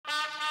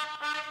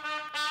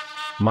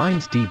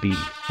MindsDB,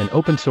 an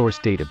open-source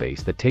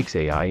database that takes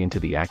AI into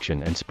the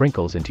action and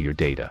sprinkles into your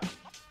data.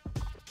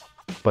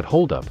 But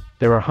hold up,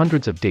 there are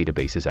hundreds of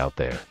databases out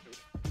there.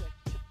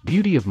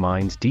 Beauty of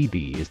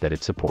MindsDB is that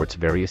it supports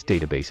various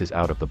databases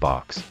out of the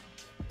box.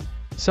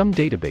 Some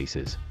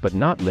databases, but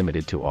not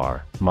limited to,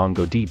 are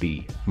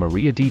MongoDB,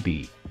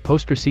 MariaDB,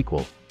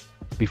 PostgreSQL.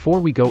 Before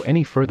we go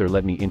any further,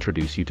 let me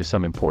introduce you to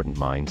some important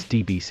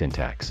MindsDB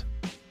syntax.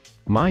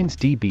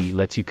 MindsDB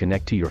lets you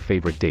connect to your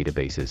favorite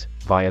databases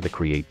via the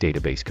create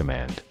database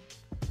command.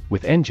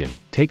 With engine,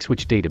 takes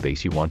which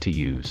database you want to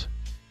use.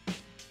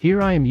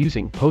 Here I am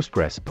using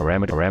Postgres.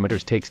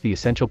 Parameters takes the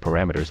essential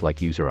parameters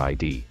like user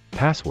ID,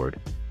 password,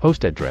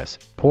 host address,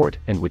 port,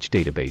 and which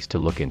database to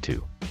look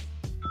into.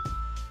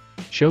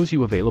 Shows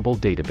you available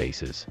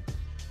databases.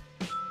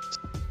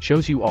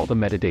 Shows you all the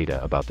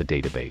metadata about the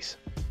database.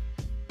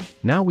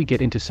 Now we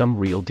get into some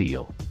real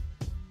deal.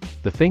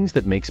 The things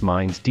that makes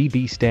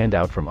MindsDB stand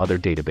out from other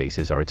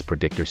databases are its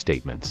predictor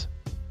statements.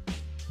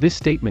 This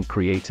statement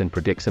creates and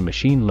predicts a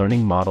machine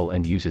learning model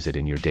and uses it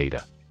in your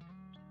data.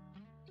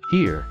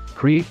 Here,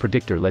 create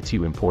predictor lets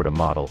you import a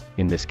model,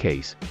 in this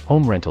case,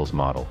 home rentals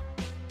model.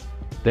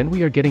 Then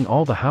we are getting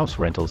all the house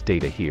rentals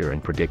data here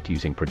and predict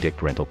using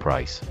predict rental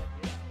price.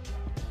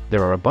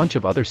 There are a bunch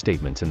of other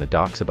statements in the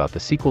docs about the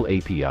SQL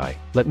API,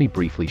 let me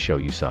briefly show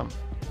you some.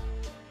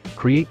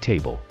 Create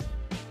table.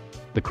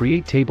 The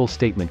create table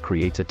statement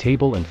creates a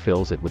table and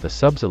fills it with a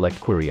sub-select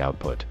query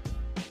output.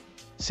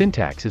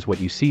 Syntax is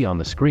what you see on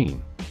the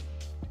screen.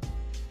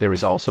 There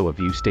is also a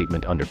view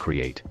statement under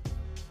create.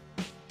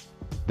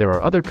 There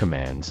are other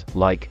commands,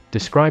 like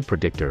describe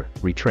predictor,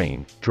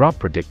 retrain, drop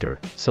predictor,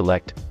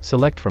 select,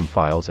 select from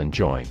files and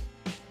join.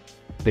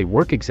 They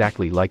work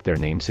exactly like their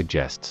name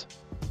suggests.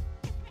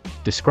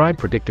 Describe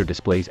predictor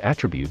displays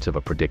attributes of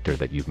a predictor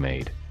that you've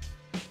made.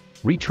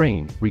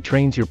 Retrain,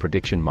 retrains your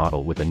prediction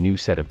model with a new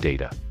set of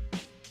data.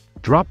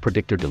 Drop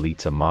predictor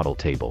deletes a model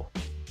table.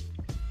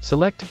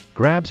 Select,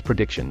 grabs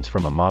predictions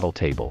from a model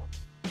table.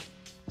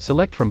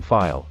 Select from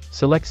file,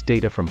 selects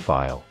data from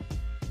file.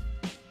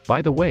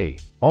 By the way,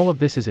 all of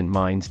this is in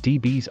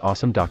MindsDB's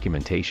awesome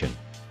documentation.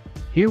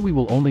 Here we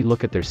will only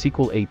look at their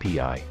SQL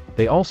API,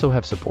 they also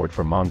have support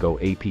for Mongo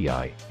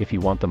API, if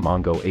you want the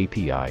Mongo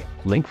API,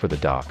 link for the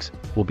docs,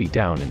 will be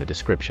down in the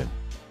description.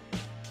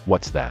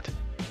 What's that?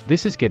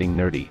 This is getting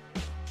nerdy.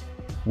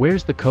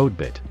 Where's the code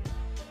bit?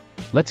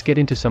 Let's get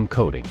into some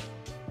coding.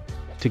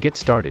 To get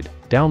started,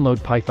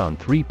 download Python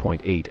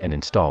 3.8 and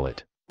install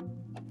it.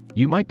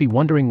 You might be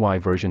wondering why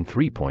version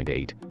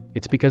 3.8,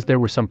 it's because there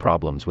were some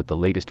problems with the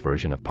latest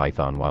version of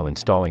Python while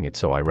installing it,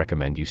 so I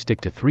recommend you stick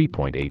to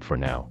 3.8 for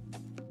now.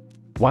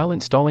 While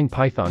installing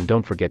Python,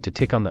 don't forget to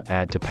tick on the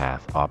Add to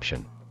Path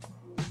option.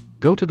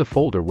 Go to the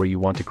folder where you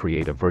want to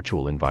create a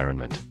virtual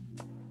environment.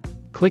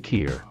 Click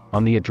here,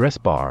 on the address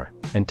bar,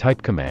 and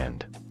type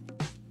command.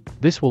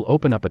 This will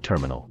open up a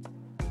terminal.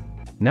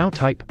 Now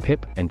type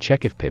pip and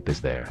check if pip is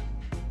there.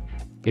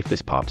 If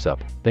this pops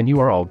up, then you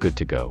are all good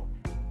to go.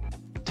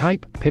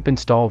 Type pip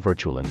install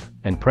virtualenv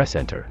and press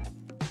enter.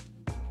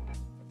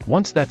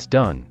 Once that's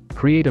done,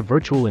 create a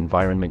virtual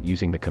environment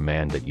using the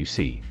command that you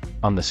see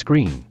on the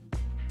screen.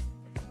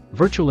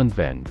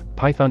 Virtualenv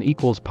python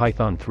equals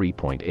Python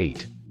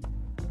 3.8.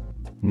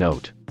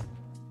 Note: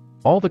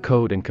 all the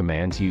code and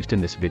commands used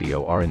in this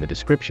video are in the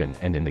description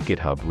and in the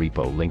GitHub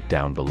repo linked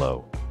down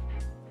below.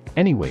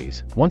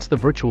 Anyways, once the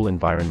virtual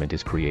environment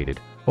is created,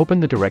 open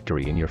the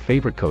directory in your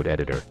favorite code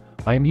editor.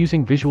 I am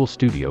using Visual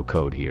Studio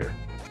Code here.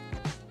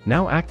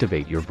 Now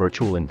activate your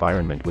virtual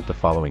environment with the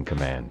following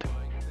command.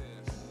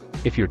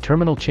 If your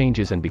terminal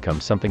changes and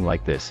becomes something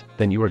like this,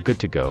 then you are good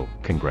to go,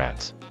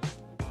 congrats.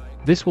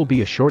 This will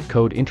be a short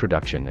code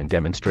introduction and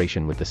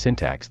demonstration with the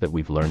syntax that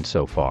we've learned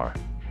so far.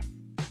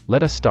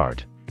 Let us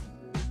start.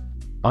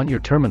 On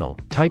your terminal,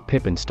 type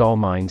pip install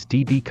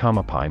MindsDB,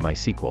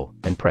 PyMySQL,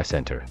 and press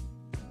enter.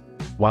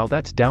 While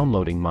that's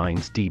downloading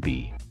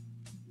MindsDB,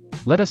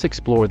 let us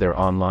explore their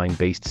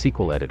online-based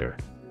SQL editor.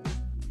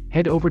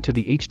 Head over to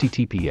the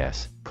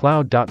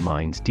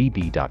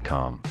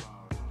https://cloud.mindsdb.com.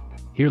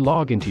 Here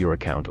log into your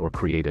account or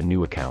create a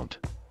new account.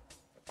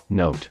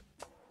 Note: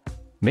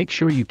 make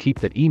sure you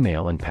keep that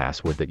email and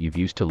password that you've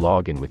used to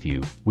log in with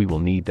you, we will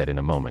need that in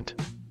a moment.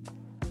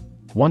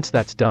 Once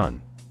that's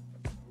done,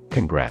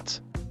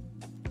 congrats.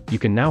 You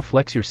can now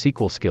flex your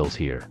SQL skills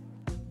here.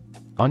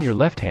 On your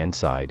left-hand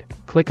side,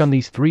 click on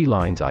these 3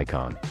 lines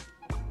icon.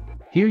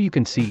 Here you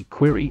can see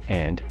Query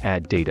and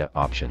Add Data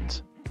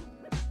options.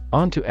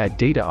 On to Add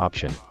Data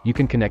option, you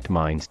can connect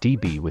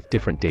MindsDB with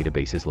different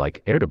databases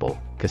like Airtable,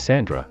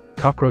 Cassandra,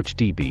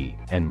 CockroachDB,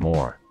 and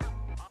more.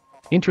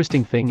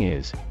 Interesting thing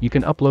is, you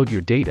can upload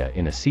your data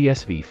in a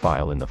CSV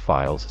file in the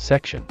Files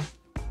section.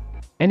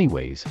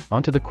 Anyways,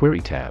 onto the Query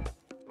tab.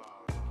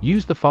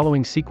 Use the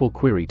following SQL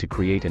query to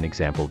create an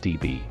example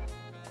DB.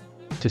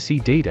 To see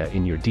data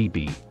in your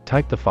DB,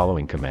 type the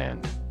following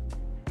command.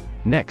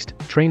 Next,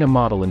 train a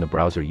model in the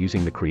browser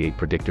using the create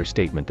predictor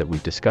statement that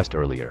we've discussed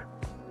earlier.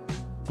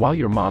 While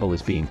your model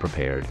is being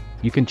prepared,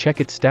 you can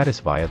check its status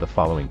via the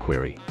following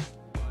query.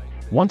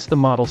 Once the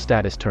model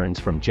status turns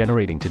from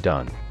generating to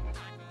done,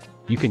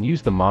 you can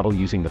use the model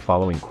using the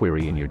following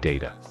query in your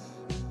data.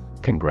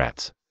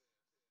 Congrats!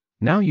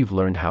 Now you've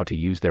learned how to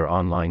use their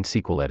online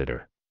SQL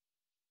editor.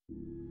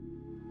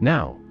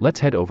 Now, let's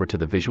head over to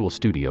the Visual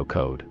Studio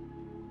Code.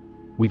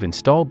 We've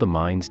installed the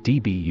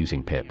MindsDB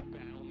using pip.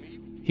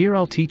 Here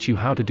I'll teach you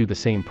how to do the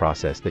same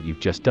process that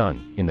you've just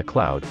done, in the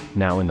cloud,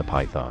 now in the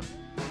Python.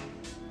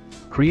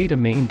 Create a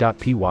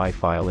main.py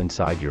file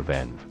inside your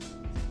venv.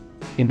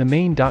 In the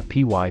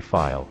main.py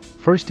file,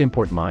 first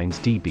import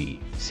MindsDB,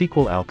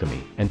 SQL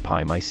Alchemy, and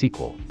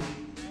PyMySQL.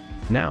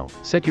 Now,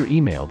 set your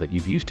email that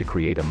you've used to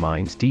create a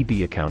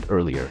MindsDB account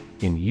earlier,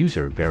 in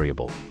user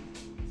variable.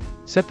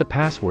 Set the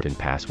password in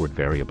password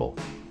variable.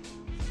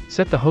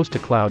 Set the host to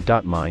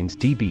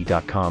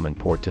cloud.mindsdb.com and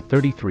port to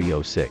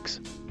 3306.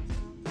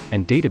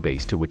 And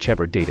database to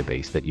whichever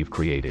database that you've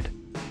created.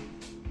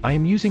 I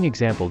am using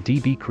example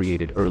DB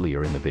created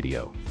earlier in the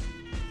video.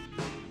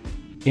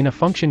 In a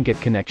function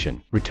getConnection,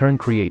 return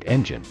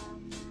createEngine.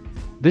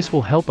 This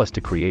will help us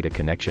to create a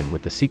connection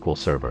with the SQL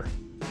server.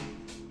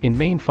 In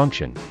main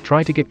function,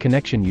 try to get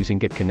connection using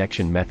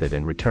getConnection method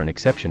and return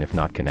exception if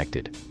not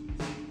connected.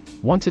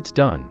 Once it's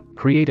done,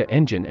 create an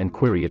engine and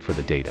query it for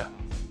the data.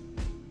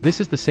 This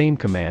is the same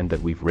command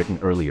that we've written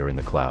earlier in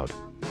the cloud.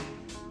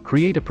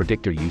 Create a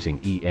predictor using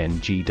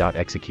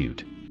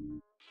eng.execute.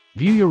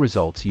 View your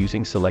results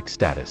using select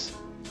status.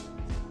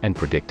 And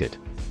predict it.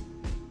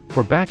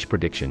 For batch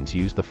predictions,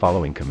 use the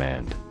following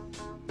command.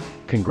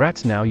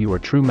 Congrats, now you are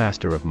true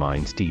master of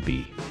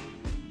MindsDB.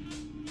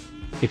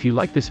 If you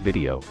like this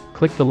video,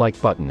 click the like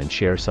button and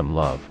share some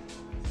love.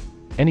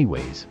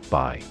 Anyways,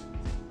 bye.